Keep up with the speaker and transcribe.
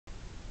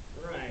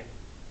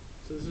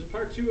So this is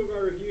part 2 of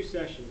our review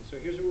session. So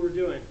here's what we're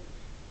doing.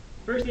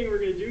 First thing we're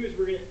going to do is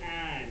we're going to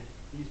add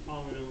these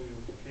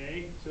polynomials,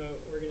 okay? So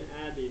we're going to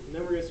add these, and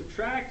then we're going to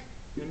subtract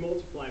and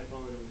multiply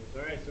polynomials.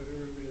 All right, so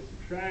we're going to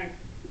subtract,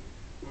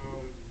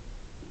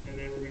 and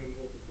then we're going to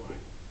multiply.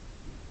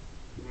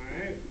 All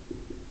right?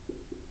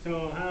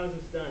 So how is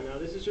this done? Now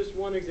this is just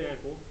one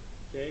example,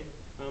 okay?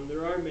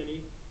 There are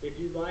many. If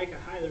you'd like, I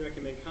highly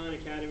recommend Khan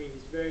Academy.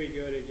 He's very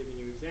good at giving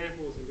you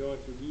examples and going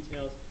through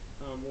details.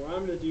 What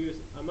I'm going to do is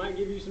I might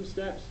give you some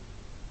steps,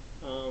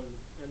 and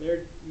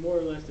they're more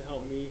or less to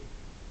help me,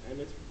 and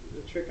it's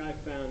the trick I've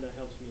found that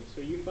helps me.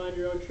 So you find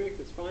your own trick,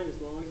 that's fine, as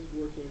long as it's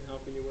working and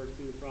helping you work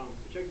through the problem.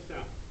 So check this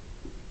out.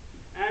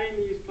 Adding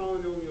these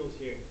polynomials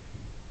here.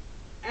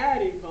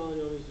 Adding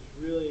polynomials is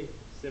really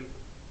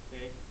simple,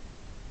 okay?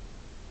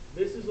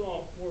 This is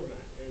all format.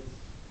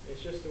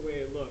 It's just the way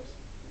it looks.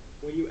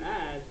 When you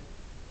add,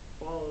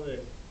 follow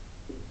this.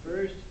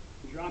 First,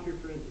 drop your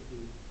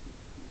parentheses.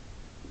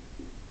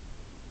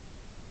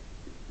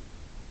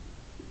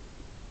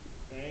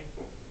 Okay?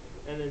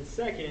 And then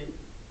second,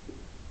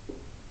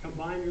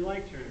 combine your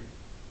like terms.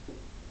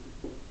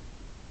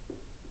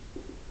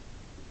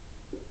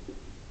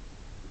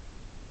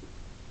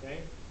 Okay?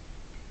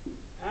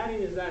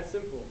 Adding is that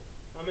simple.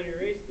 I'm going to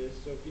erase this,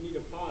 so if you need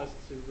a pause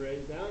to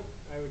write down,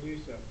 I would do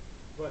so.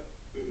 But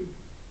these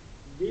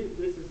are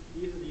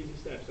the easy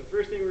steps. So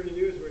first thing we're going to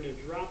do is we're going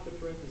to drop the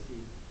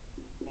parentheses.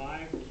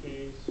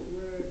 5k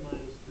squared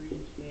minus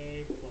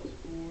 3k plus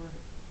 4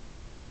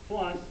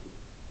 plus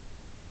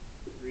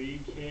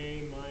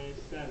 3k minus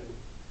 7.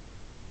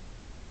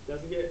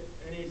 Doesn't get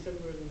any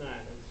simpler than that.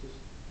 Let's just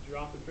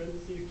drop the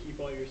parentheses, keep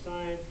all your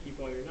signs, keep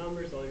all your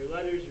numbers, all your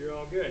letters, you're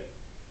all good.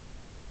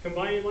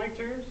 Combining like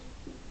terms,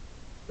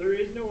 there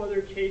is no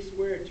other k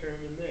squared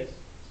term in this.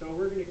 So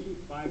we're going to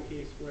keep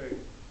 5k squared.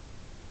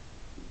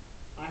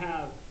 I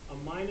have a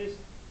minus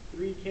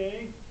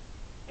 3k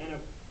and a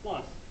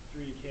plus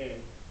 3k.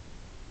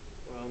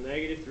 Well,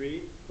 negative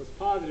 3 plus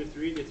positive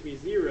 3 gets me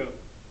 0.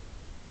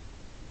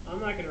 I'm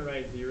not going to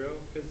write 0,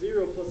 because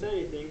 0 plus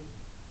anything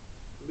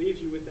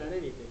leaves you with that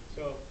anything.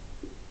 So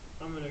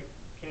I'm going to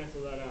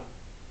cancel that out.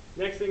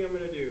 Next thing I'm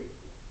going to do,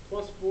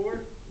 plus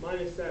 4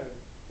 minus 7.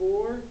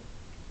 4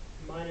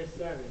 minus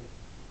 7.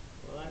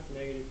 Well, that's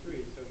negative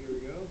 3. So here we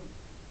go.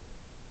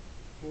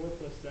 4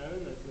 plus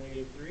 7, that's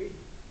negative 3.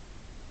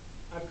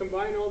 I've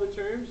combined all the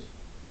terms.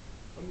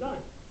 I'm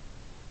done.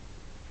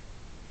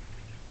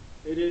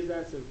 It is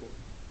that simple.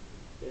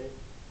 Okay.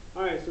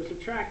 All right, so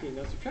subtracting.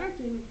 Now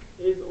subtracting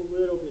is a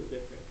little bit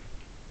different.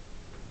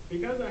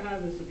 Because I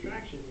have the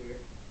subtraction here,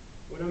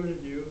 what I'm going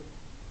to do,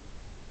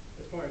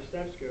 as far as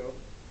steps go,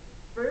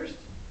 first,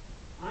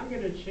 I'm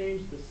going to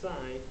change the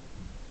sign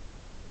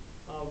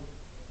of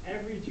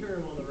every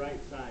term on the right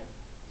side.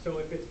 So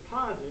if it's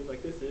positive,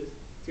 like this is,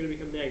 it's going to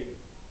become negative.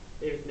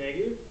 If it's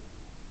negative,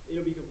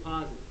 it'll become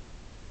positive.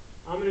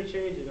 I'm going to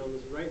change it on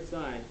this right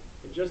side,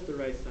 and just the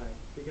right side,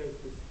 because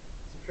this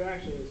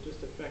subtraction is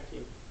just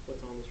affecting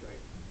what's on this right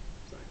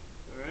side.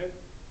 Alright?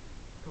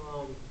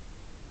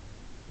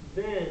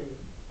 Then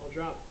I'll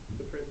drop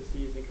the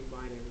parentheses and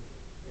combine everything.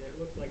 And it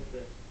looks like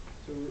this.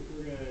 So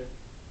we're going to,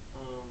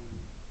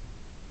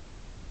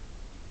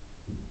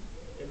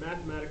 in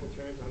mathematical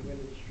terms, I'm going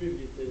to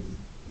distribute this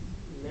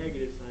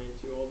negative sign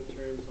to all the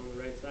terms on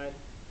the right side.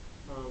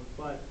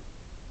 But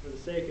for the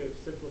sake of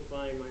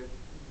simplifying my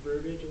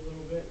verbiage a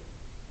little bit,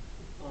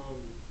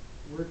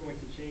 we're going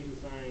to change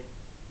the sign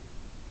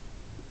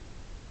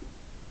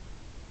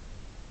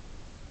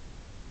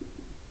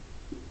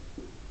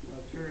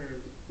of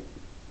terms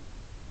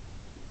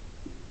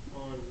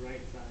on the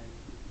right side.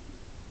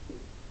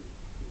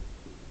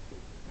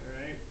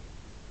 Alright?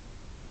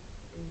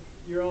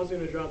 You're also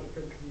going to drop the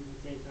parentheses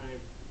at the same time.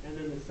 And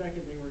then the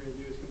second thing we're going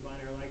to do is combine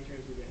our like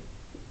terms again.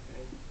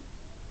 Okay?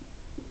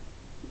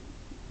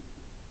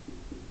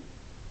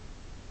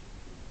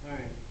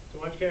 Alright, so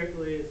watch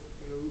carefully.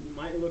 It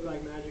might look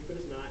like magic, but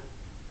it's not.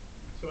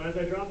 So as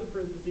I drop the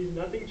parentheses,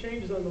 nothing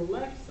changes on the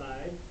left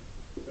side.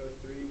 So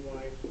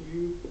 3y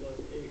cubed plus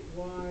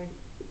 8y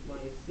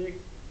minus 6.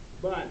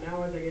 But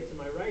now as I get to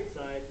my right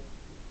side,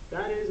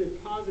 that is a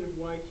positive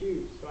y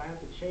cubed. So I have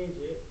to change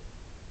it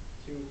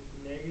to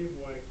negative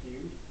y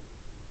cubed.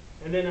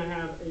 And then I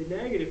have a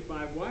negative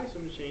 5y, so I'm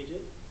going to change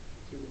it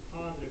to a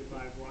positive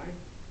 5y.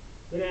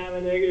 Then I have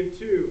a negative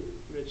 2.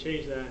 I'm going to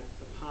change that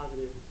to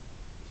positive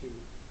 2.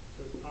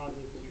 So it's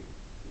positive 2.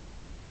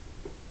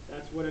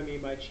 That's what I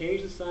mean by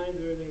change the signs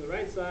of everything on the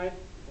right side,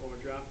 or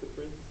drop the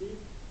parentheses.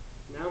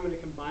 Now I'm going to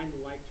combine the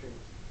like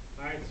terms.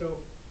 Alright,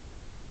 so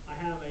I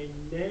have a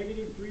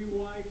negative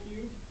 3y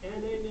cubed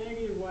and a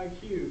negative y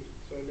cubed.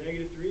 So a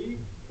negative 3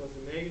 plus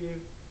a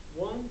negative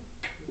 1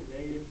 is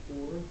negative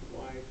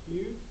 4y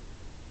cubed.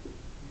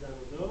 Done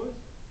with those.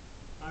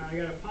 Alright, I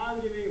got a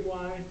positive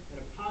 8y and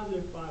a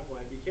positive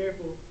 5y. Be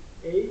careful.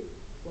 8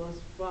 plus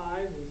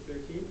 5 is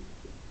 13.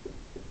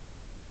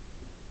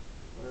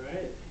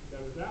 Alright,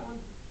 done with that one.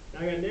 Now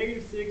I got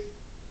negative 6,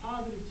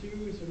 positive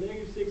 2, so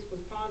negative 6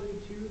 plus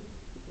positive 2,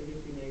 that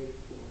gives me negative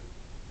 4.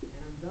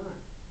 And I'm done.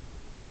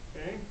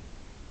 Okay?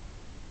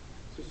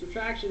 So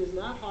subtraction is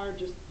not hard,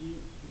 just you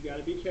got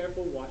to be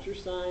careful, watch your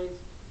signs,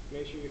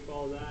 make sure you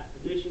follow that.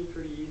 Addition,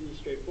 pretty easy,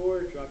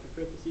 straightforward, drop your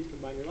parentheses,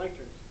 combine your like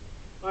terms.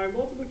 All right,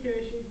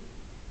 multiplication,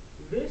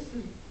 it's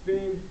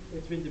been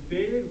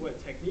debated what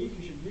technique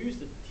you should use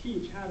to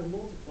teach how to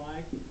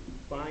multiply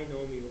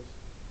binomials,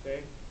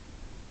 okay?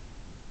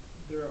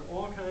 There are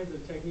all kinds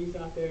of techniques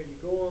out there. You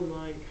go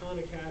online, Khan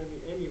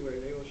Academy, anywhere,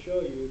 they will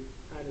show you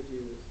how to do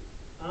this.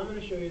 I'm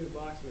going to show you the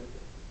box method.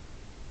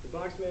 The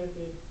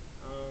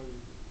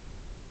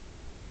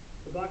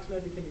box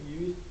method can be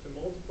used to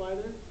multiply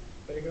them,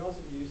 but it can also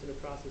be used in a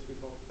process we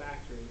call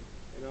factoring,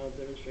 and I'll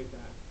demonstrate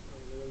that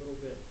in a little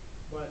bit.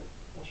 But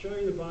I'll show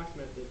you the box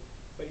method,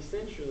 but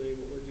essentially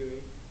what we're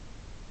doing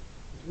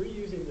is we're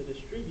using the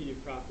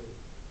distributive property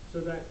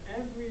so that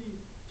every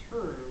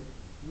term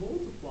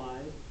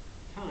multiplies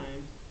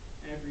times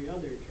every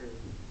other term.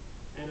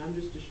 And I'm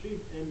just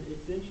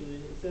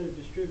essentially, instead of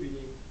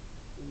distributing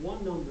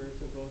one number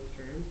to both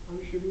terms, I'm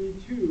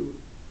distributing 2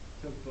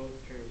 to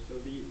both terms. So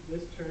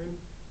this term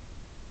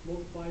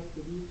multiplies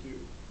to these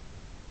 2,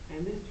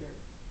 and this term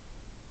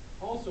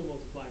also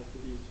multiplies to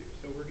these 2.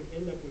 So we're going to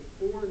end up with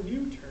 4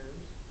 new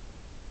terms,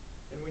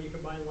 and when you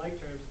combine like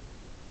terms,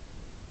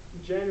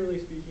 generally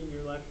speaking,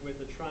 you're left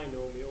with a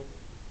trinomial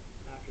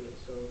after this,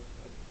 so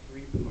a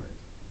three-part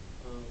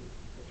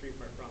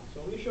problem.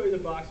 So I'm going to show you the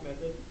box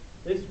method.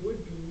 This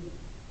would be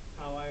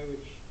how I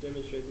would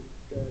demonstrate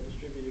the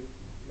distributive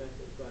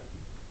method, but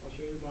I'll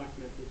show you the box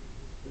method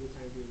for the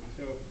time being.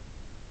 So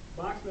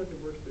box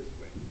method works this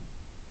way.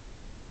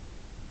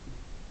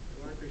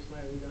 The marker's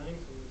slightly dying,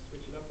 so I'm going to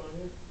switch it up on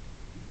here.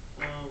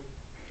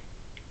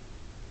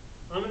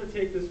 I'm going to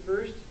take this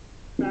first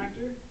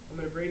factor, I'm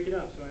going to break it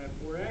up. So I have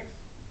 4x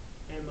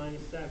and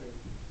minus 7.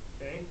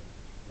 Okay?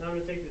 Now I'm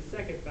going to take the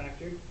second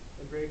factor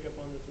and break up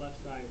on this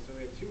left side. So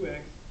we have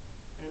 2x,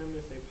 and I'm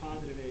going to say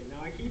positive 8.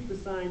 Now I keep the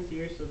signs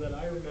here so that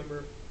I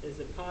remember, is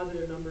it a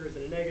positive number, is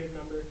it a negative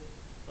number?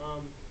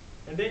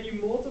 And then you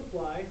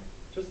multiply,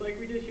 just like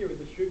we did here with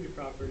the distributive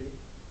property.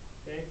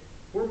 Okay?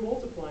 We're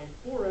multiplying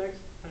 4x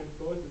times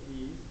both of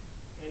these,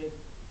 and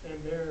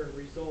their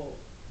result,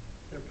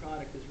 their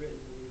product is written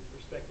in these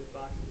respective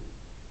boxes.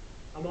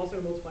 I'm also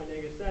going to multiply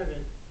negative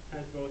 7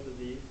 times both of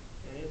these,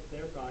 and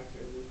their products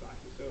are in these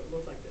boxes. So it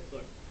looks like this.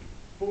 Look,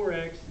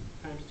 4x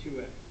times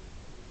 2x.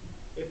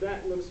 If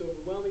that looks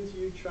overwhelming to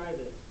you, try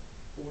this.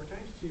 4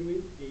 times 2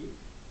 is 8.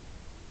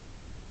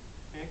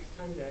 X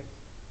times x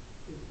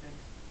is x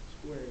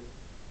squared.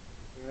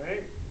 All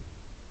right?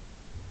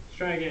 Let's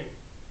try again.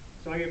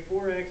 So I get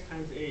 4x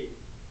times 8.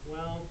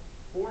 Well,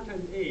 4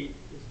 times 8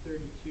 is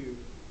 32.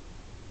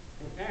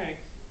 And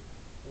x,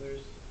 well,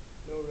 there's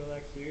no real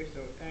x here, so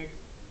x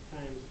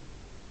times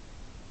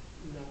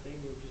nothing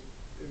it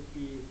would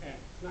be x.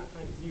 It's not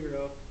times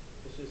 0,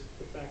 it's just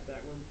the fact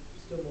that we're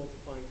still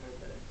multiplying times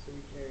that x, so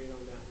we carry it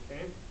on down,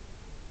 okay?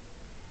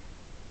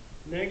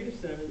 Negative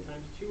 7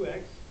 times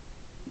 2x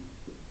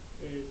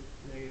is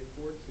negative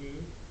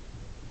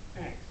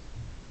 14x.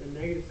 Then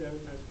negative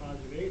 7 times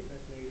positive 8,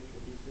 that's negative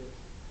 56.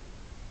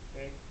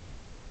 Okay?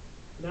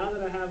 Now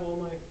that I have all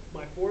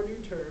my 4 new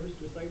terms,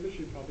 just like the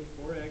should probably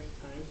 4x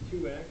times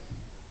 2x,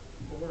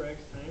 4x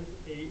times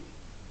 8,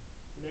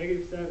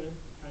 negative 7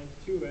 times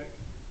 2x,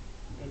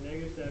 and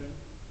negative 7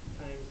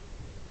 times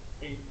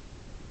 8.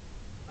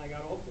 I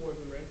got all 4 of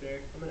them right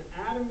there. I'm going to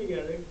add them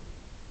together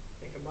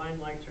and combine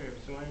like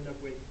terms. So I end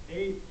up with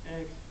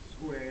 8x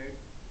squared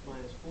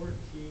minus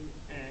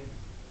 14x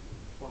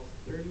plus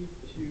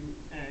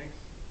 32x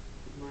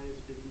minus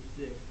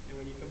 56. And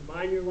when you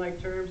combine your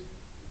like terms,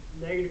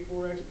 negative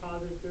 4x,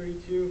 positive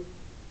 32,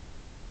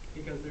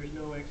 because there's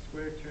no x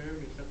squared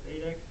term except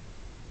 8x,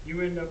 you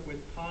end up with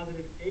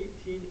positive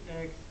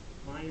 18x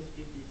minus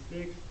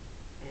 56,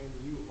 and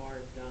you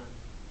are done.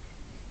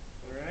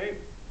 All right?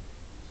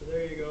 So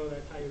there you go.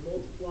 That's how you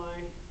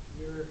multiply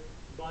your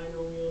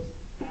binomials,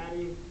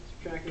 adding,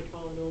 subtracting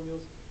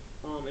polynomials.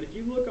 And if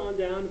you look on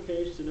down the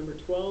page to number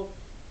 12,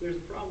 there's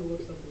a problem that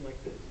looks something like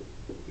this.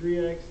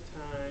 3x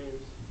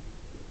times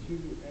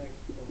 2x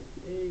plus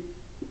 8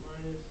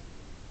 minus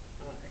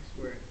x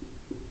squared.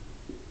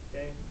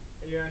 Okay?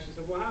 And you're asking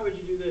yourself, well, how would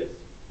you do this?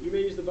 You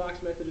may use the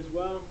box method as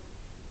well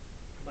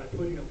by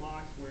putting a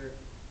box where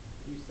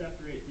you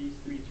separate these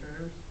 3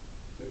 terms.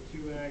 So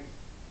 2x,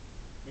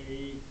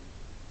 8,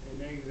 and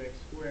negative x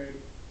squared.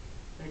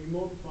 And you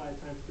multiply it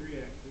times 3x.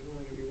 There's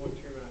only going to be one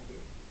term out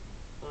here.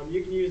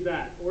 You can use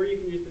that, or you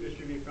can use the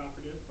distributive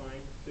property, that's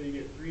fine. So you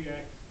get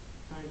 3x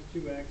times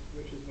 2x,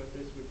 which is what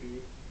this would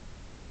be.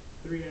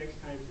 3x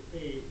times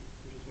 8,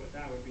 which is what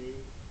that would be.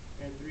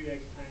 And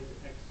 3x times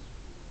x,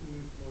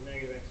 well,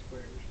 negative x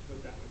squared, which is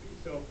what that would be.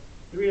 So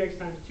 3x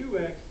times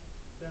 2x,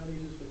 that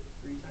leaves us with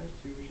 3 times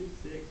 2, which is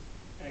 6.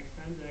 X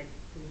times x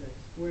is x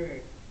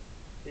squared.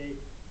 Okay,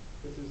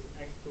 this is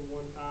x to the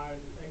 1 power,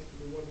 this is x to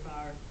the 1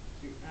 power.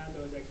 So you add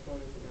those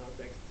exponents, and now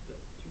it's x to the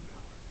 2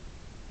 power.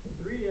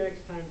 3x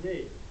times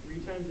 8. 3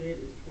 times 8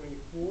 is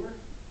 24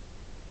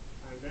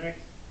 times x.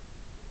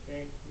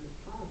 Okay, and it's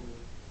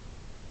positive.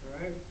 All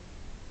right?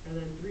 And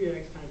then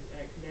 3x times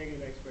x,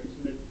 negative x squared. So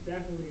that's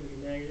definitely going to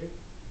be negative.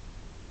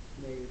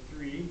 negative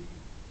 3.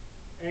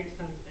 X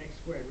times x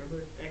squared.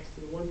 Remember, x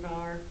to the 1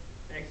 power,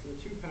 x to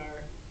the 2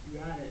 power, you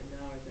add it,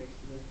 and now it's x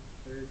to the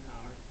 3rd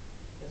power.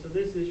 And so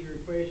this is your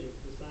equation.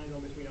 The signs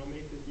all between. I'll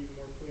make this even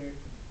more clear.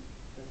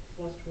 That's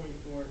plus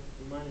 24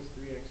 and minus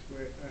 3x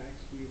squared, or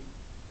x cubed.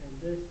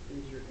 And this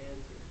is your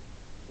answer.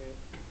 Okay?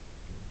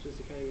 Just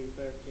to kind of give you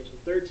clarification.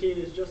 13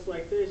 is just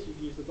like this. You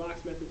can use the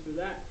box method for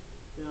that.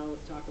 Now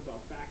let's talk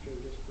about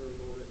factoring just for a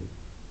moment.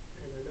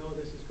 And I know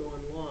this is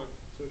going long.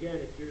 So again,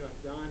 if you're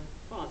not done,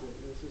 pause it.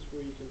 And this is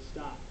where you can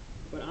stop.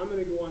 But I'm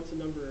going to go on to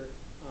number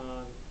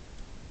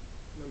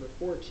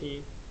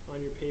 14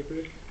 on your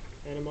paper.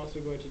 And I'm also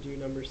going to do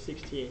number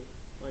 16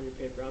 on your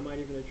paper. I might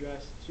even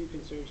address 2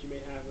 concerns you may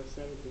have with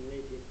 17 and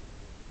 18.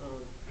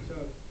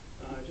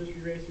 Just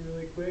erasing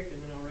really quick,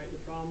 and then I'll write the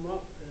problem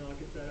up, and I'll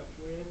get that up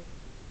for you.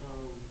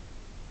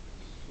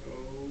 So,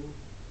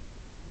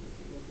 let's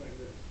see, it looks like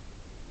this.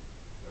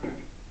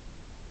 Alright.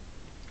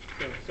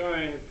 So,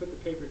 sorry, I put the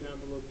paper down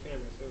below the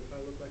camera, so if I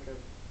look like I'm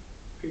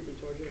creeping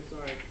towards you, I'm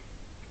sorry.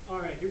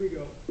 Alright, here we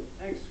go.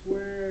 X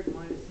squared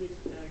minus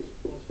 6x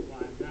plus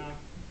 5. Now,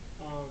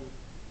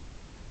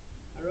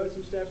 I wrote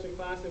some steps in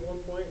class at one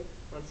point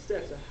on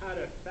steps of how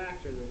to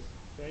factor this,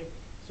 okay?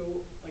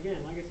 So,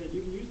 again, like I said,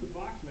 you can use the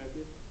box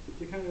method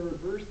to kind of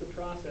reverse the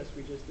process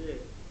we just did.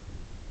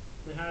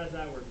 And how does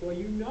that work? Well,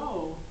 you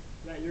know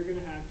that you're going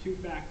to have 2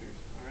 factors,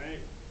 all right?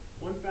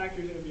 One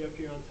factor is going to be up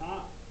here on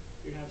top.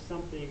 You're going to have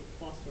something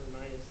plus or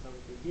minus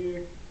something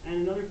here. And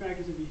another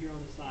factor is going to be here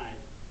on the side,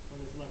 on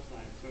this left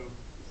side. So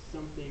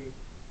something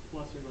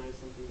plus or minus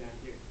something down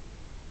here.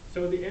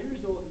 So the end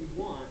result you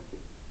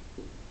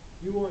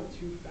want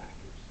 2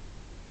 factors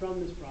from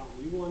this problem.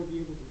 You want to be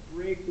able to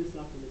break this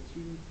up into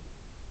 2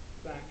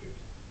 factors,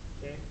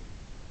 okay?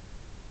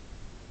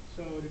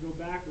 So to go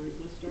backwards,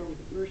 let's start with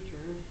the first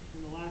term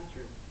and the last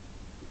term.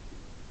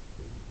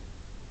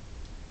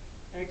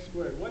 X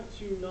squared. What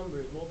 2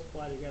 numbers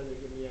multiply together to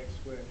give me x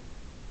squared?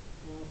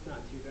 Well, it's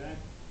not too bad.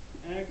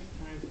 X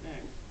times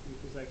x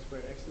equals x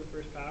squared. X to the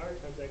 1st power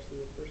times x to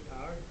the 1st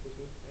power gives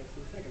me x to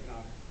the 2nd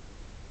power.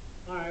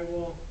 Alright,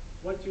 well,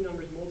 what 2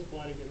 numbers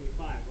multiply to give me 5?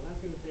 Well,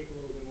 that's going to take a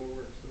little bit more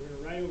work. So we're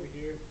going to write over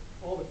here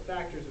all the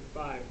factors of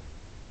 5.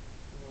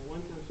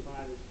 1 times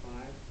 5 is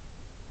 5.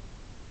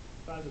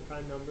 5 is a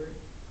prime number,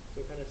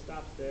 so it kind of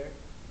stops there.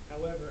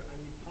 However, I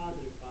need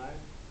positive 5,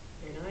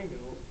 and I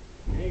know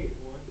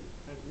negative 1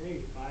 times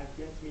negative 5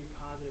 gets me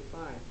positive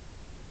 5.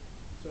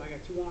 So I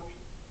got 2 options.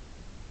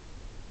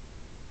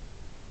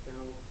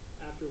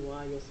 Now, after a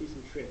while, you'll see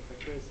some tricks.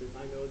 Like, for instance,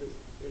 I know this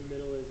in the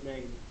middle is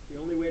negative. The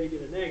only way to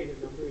get a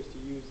negative number is to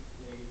use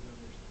negative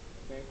numbers,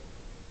 okay?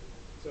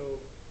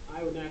 So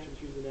I would naturally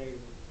choose the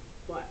negative one.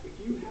 But if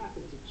you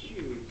happen to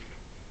choose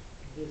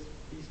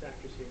these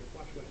factors here,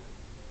 watch what happens.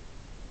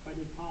 If I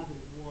did positive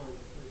 1,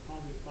 or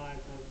positive 5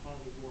 times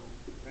positive 1,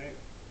 right?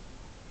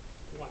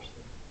 Watch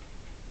this.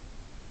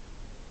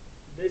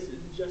 This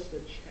is just a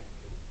check.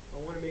 I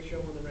want to make sure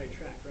I'm on the right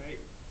track, right?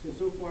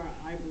 So far,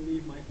 I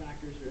believe my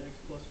factors are x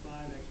plus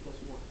 5, x plus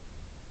 1.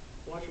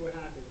 Watch what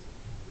happens.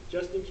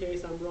 Just in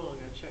case I'm wrong,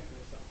 I check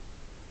myself.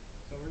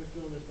 So we're going to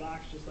fill in this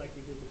box just like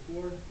we did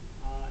before.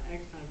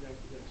 X times x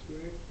is x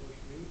squared,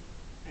 works for me.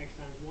 X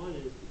times 1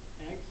 is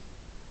x.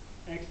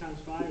 X times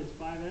 5 is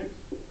 5x.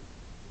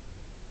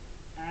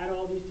 Add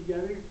all these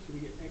together, so we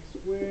get x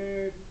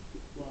squared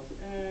plus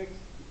x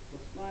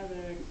plus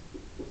 5x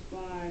plus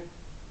 5.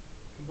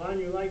 Combine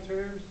your like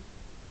terms.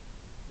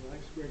 Well,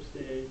 x squared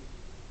stays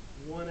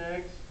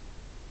 1x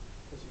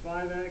plus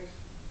 5x.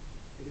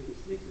 It gives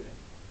me 6x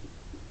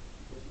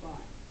plus 5.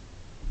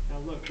 Now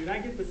look, did I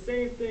get the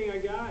same thing I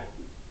got?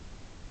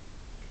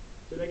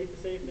 Did I get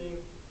the same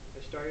thing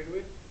I started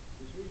with?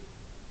 Excuse me?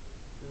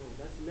 No,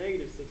 that's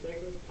negative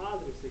 6x, that's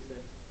positive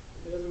 6x.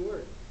 It doesn't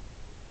work.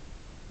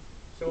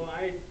 So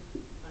I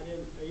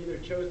either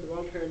chose the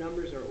wrong pair of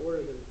numbers or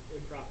ordered them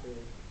improperly.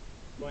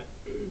 But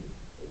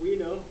we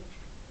know,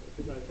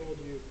 because I told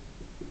you,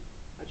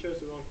 I chose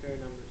the wrong pair of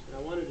numbers. And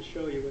I wanted to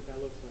show you what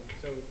that looks like.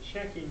 So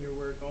checking your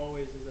work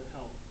always is a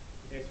help.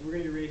 Okay, so we're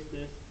going to erase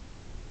this,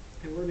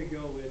 and we're going to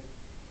go with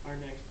our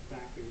next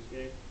factors,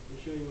 okay? And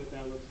show you what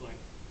that looks like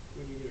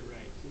when you get it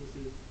right. So this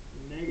is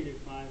negative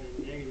 5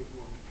 and negative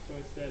 1. So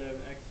instead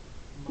of x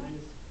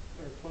minus,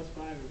 or plus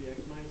 5, it would be x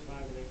minus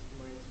 5 and x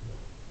minus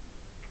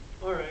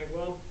 1. Alright,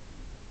 well,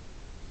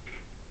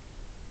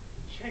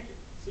 check it.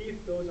 See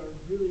if those are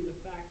really the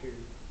factors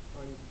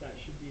that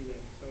should be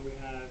there. So we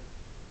have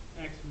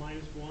x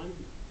minus 1,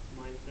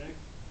 minus x.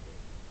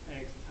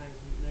 X times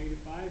negative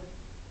 5,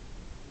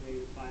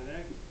 negative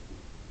 5x.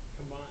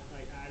 Combine,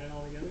 like add it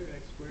all together,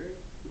 x squared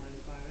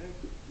minus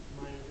 5x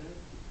minus x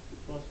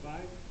plus 5.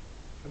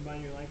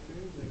 Combine your like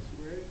terms, x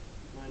squared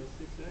minus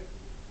 6x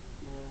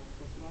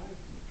plus 5.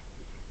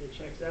 It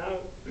checks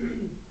out.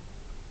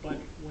 But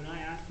when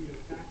I ask you to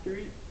factor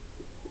it,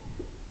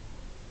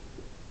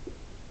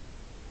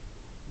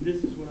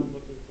 this is what I'm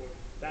looking for.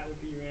 That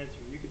would be your answer.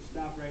 You could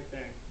stop right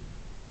there.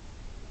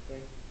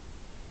 Okay?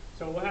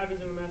 So what happens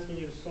if I'm asking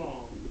you to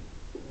solve?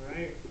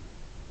 Alright?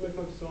 What if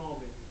I'm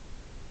solving?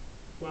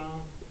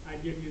 Well, I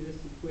give you this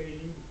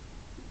equation,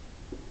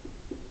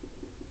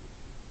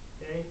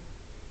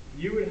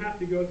 have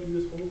to go through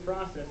this whole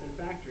process in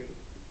factoring.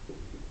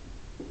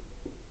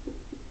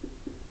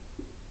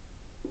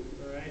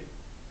 Alright?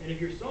 And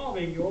if you're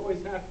solving,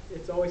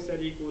 it's always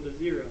set equal to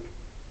 0.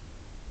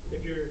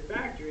 If you're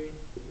factoring,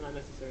 not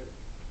necessarily.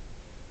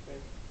 Okay?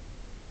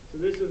 So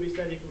this will be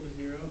set equal to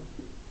 0.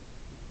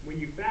 When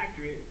you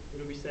factor it,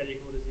 it'll be set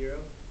equal to 0.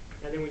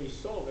 And then when you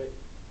solve it,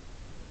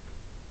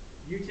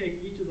 you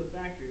take each of the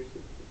factors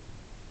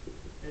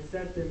and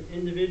set them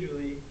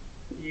individually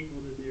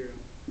equal to 0.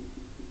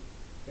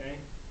 Okay?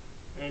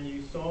 And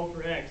you solve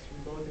for x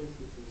from both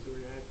instances. So we're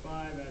going to add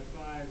 5,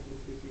 so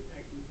this gives you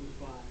x equals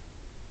 5.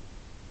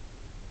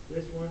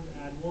 This one,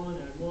 add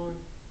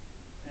 1,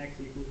 x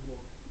equals 1.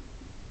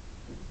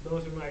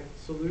 Those are my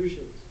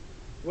solutions.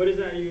 What does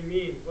that even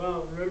mean?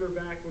 Well, remember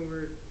back when we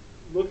were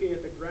looking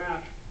at the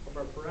graph of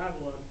our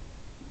parabola,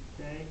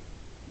 okay?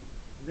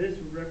 This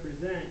would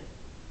represent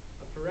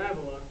a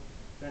parabola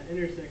that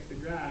intersects the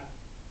graph.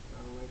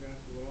 Oh, my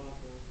graph's a little off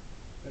now.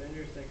 But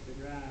intersects the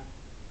graph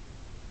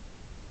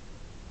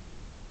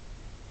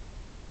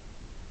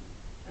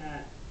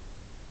at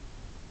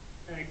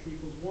x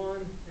equals 1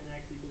 and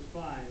x equals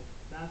 5.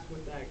 That's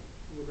what that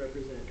would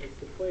represent. It's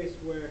the place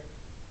where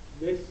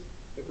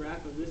the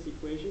graph of this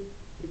equation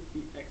hits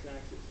the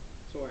x-axis.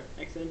 So our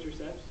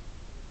x-intercepts,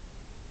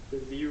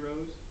 the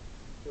zeros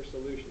for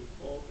solutions.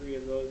 All three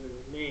of those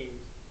are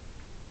names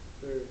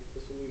for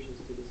the solutions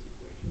to this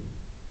equation.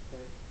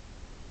 Okay?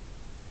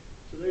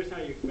 So there's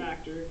how you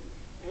factor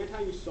and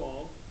how you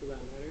solve, for that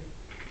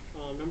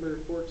matter. Number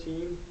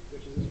 14,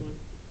 which is this one,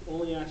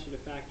 only asks you to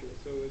factor it.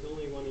 So it was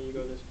only wanting you to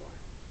go this far.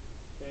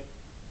 Okay?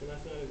 And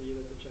that's not a v,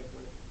 that's a check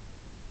mark.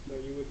 So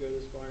you would go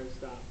this far and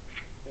stop.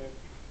 Okay?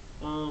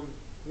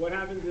 What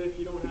happens if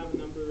you don't have a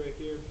number right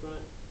here in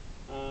front?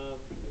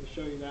 Let me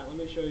show you that. Let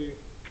me show you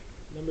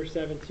number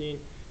 17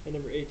 and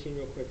number 18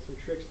 real quick. Some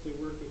tricks to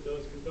work with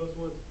those, because those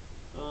ones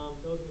are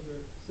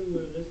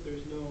similar to this.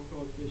 There's no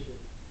coefficient.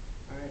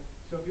 All right.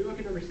 So if you look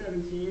at number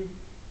 17,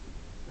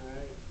 all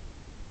right.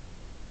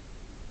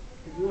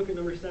 If you look at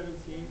number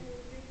 17,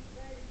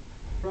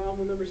 problem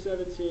with number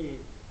 17.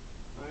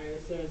 All right.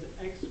 It says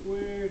x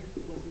squared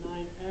plus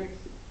 9x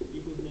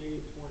equals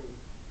negative 20.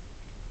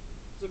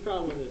 What's the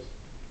problem with this?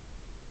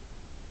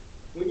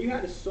 When you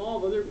had to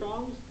solve other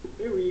problems,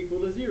 they were equal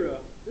to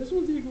 0. This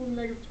one's equal to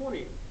negative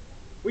 20.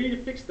 We need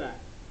to fix that.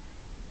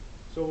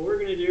 So what we're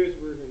going to do is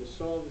we're going to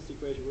solve this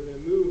equation. We're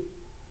going to move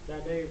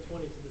that negative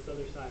 20 to this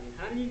other side. And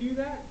how do you do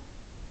that?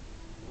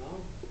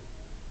 Well,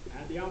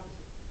 add the opposite.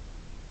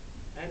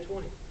 Add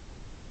 20.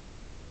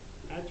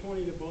 Add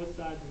 20 to both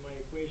sides of my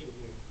equation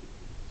here.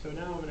 So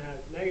now I'm going to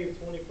have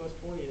negative 20 plus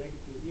 20, that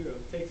gets me 0.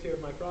 It takes care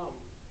of my problem.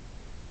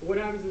 But what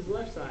happens to this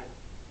left side?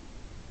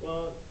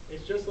 Well,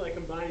 it's just like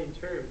combining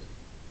terms.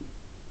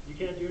 You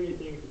can't do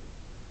anything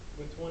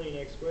with 20 and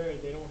x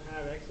squared. They don't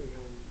have x in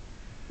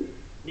common.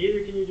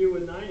 Neither can you do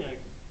with 9x.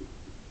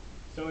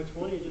 So a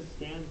 20 just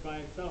stands by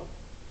itself.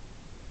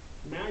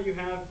 Now you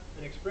have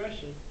an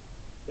expression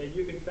that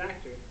you can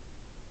factor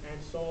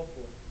and solve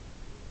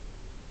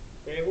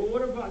for. Okay, well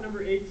what about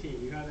number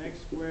 18? You have x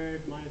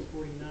squared minus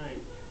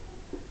 49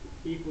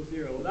 equals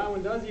 0. Well, that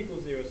one does equal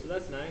 0, so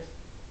that's nice.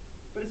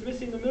 But it's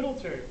missing the middle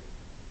term.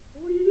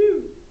 Well, what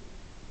do?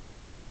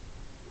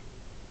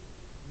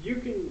 You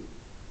can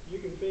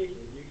fake it.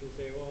 You can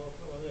say, well,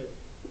 how about this?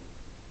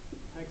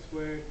 X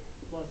squared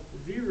plus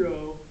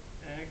 0x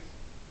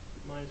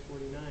minus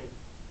 49.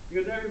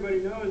 Because everybody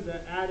knows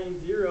that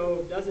adding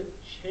 0 doesn't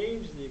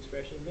change the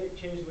expression. It may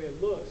change the way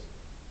it looks.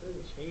 It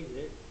doesn't change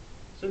it.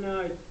 So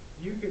now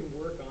you can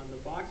work on the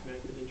box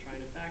method and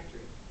trying to factor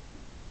it.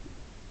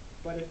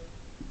 But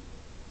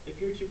if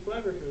you're too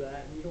clever for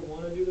that and you don't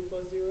want to do the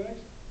plus 0x,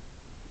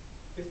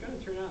 it's going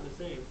to turn out the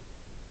same.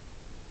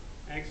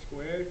 X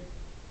squared,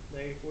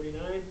 negative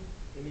 49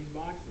 in these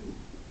boxes,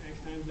 x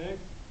times x.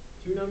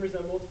 Two numbers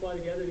that multiply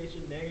together, they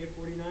should negative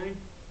 49,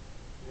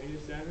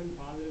 negative 7,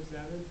 positive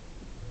 7.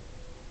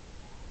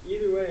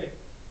 Either way,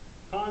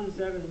 positive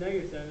 7 and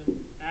negative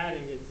 7,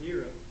 adding is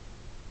 0.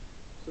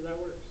 So that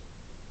works.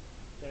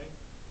 Okay?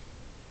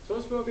 So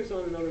let's focus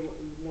on another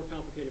more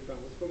complicated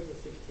problem. Let's focus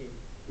on 16.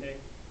 Okay?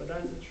 But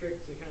that's a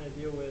trick to kind of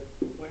deal with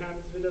what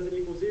happens if it doesn't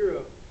equal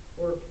 0.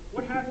 Or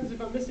what happens if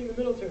I'm missing the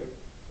middle term.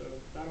 So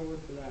that'll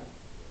work for that.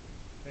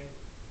 Okay?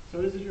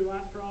 So this is your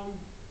last problem.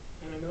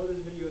 And I know this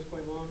video is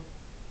quite long.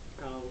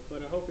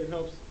 But I hope it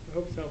helps. I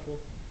hope it's helpful.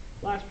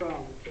 Last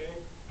problem. Okay?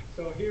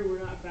 So here we're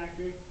not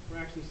factoring. We're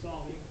actually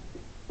solving.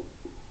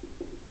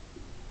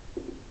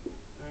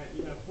 Alright,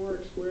 you have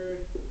 4x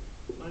squared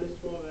minus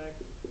 12x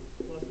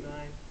plus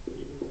 9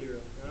 equals 0.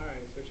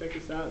 Alright, so check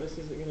this out. This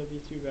isn't going to be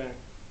too bad.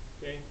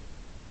 Okay?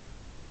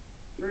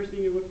 First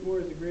thing you look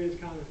for is the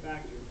greatest common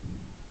factor.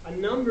 A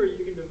number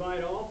you can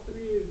divide all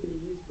three of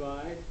these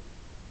by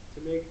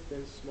to make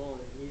them smaller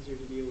and easier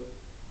to deal with.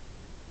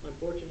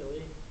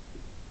 Unfortunately,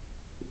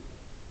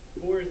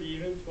 4 is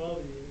even, 12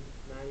 is even,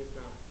 9 is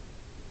not.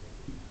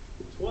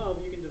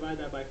 12 you can divide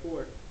that by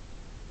 4,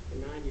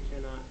 and 9 you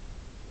cannot.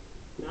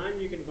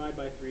 9 you can divide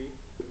by 3,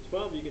 and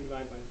 12 you can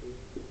divide by 3,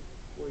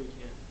 4 you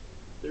can't.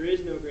 There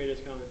is no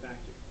greatest common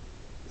factor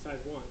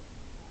besides 1.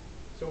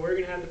 So we're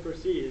going to have to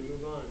proceed and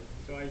move on.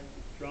 So I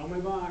draw my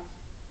box.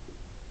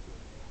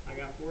 I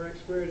got 4x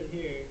squared in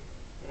here,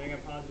 and I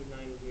got positive 9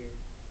 in here.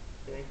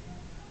 Okay?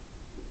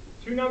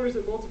 Two numbers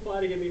that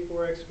multiply to give me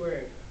 4x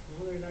squared.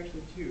 Well, there's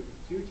actually two.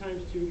 2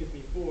 times 2 gives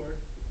me 4,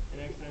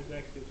 and x times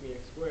x gives me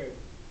x squared.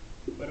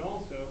 But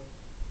also,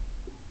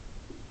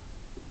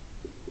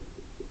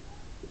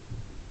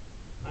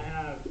 I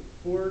have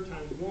 4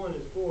 times 1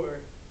 is 4,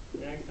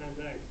 and x times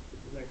x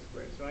is x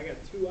squared. So I got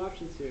two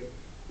options here.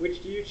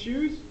 Which do you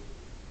choose?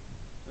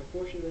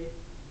 Unfortunately,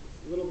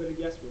 it's a little bit of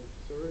guesswork.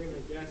 So we're going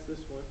to guess this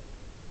one,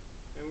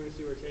 and we're going to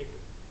see where it takes us.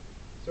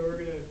 So we're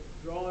going to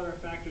draw out our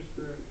factors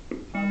for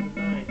positive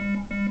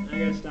 9. And I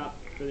got to stop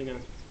for the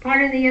announcements.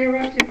 Pardon the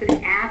interruption for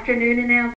the afternoon announcement.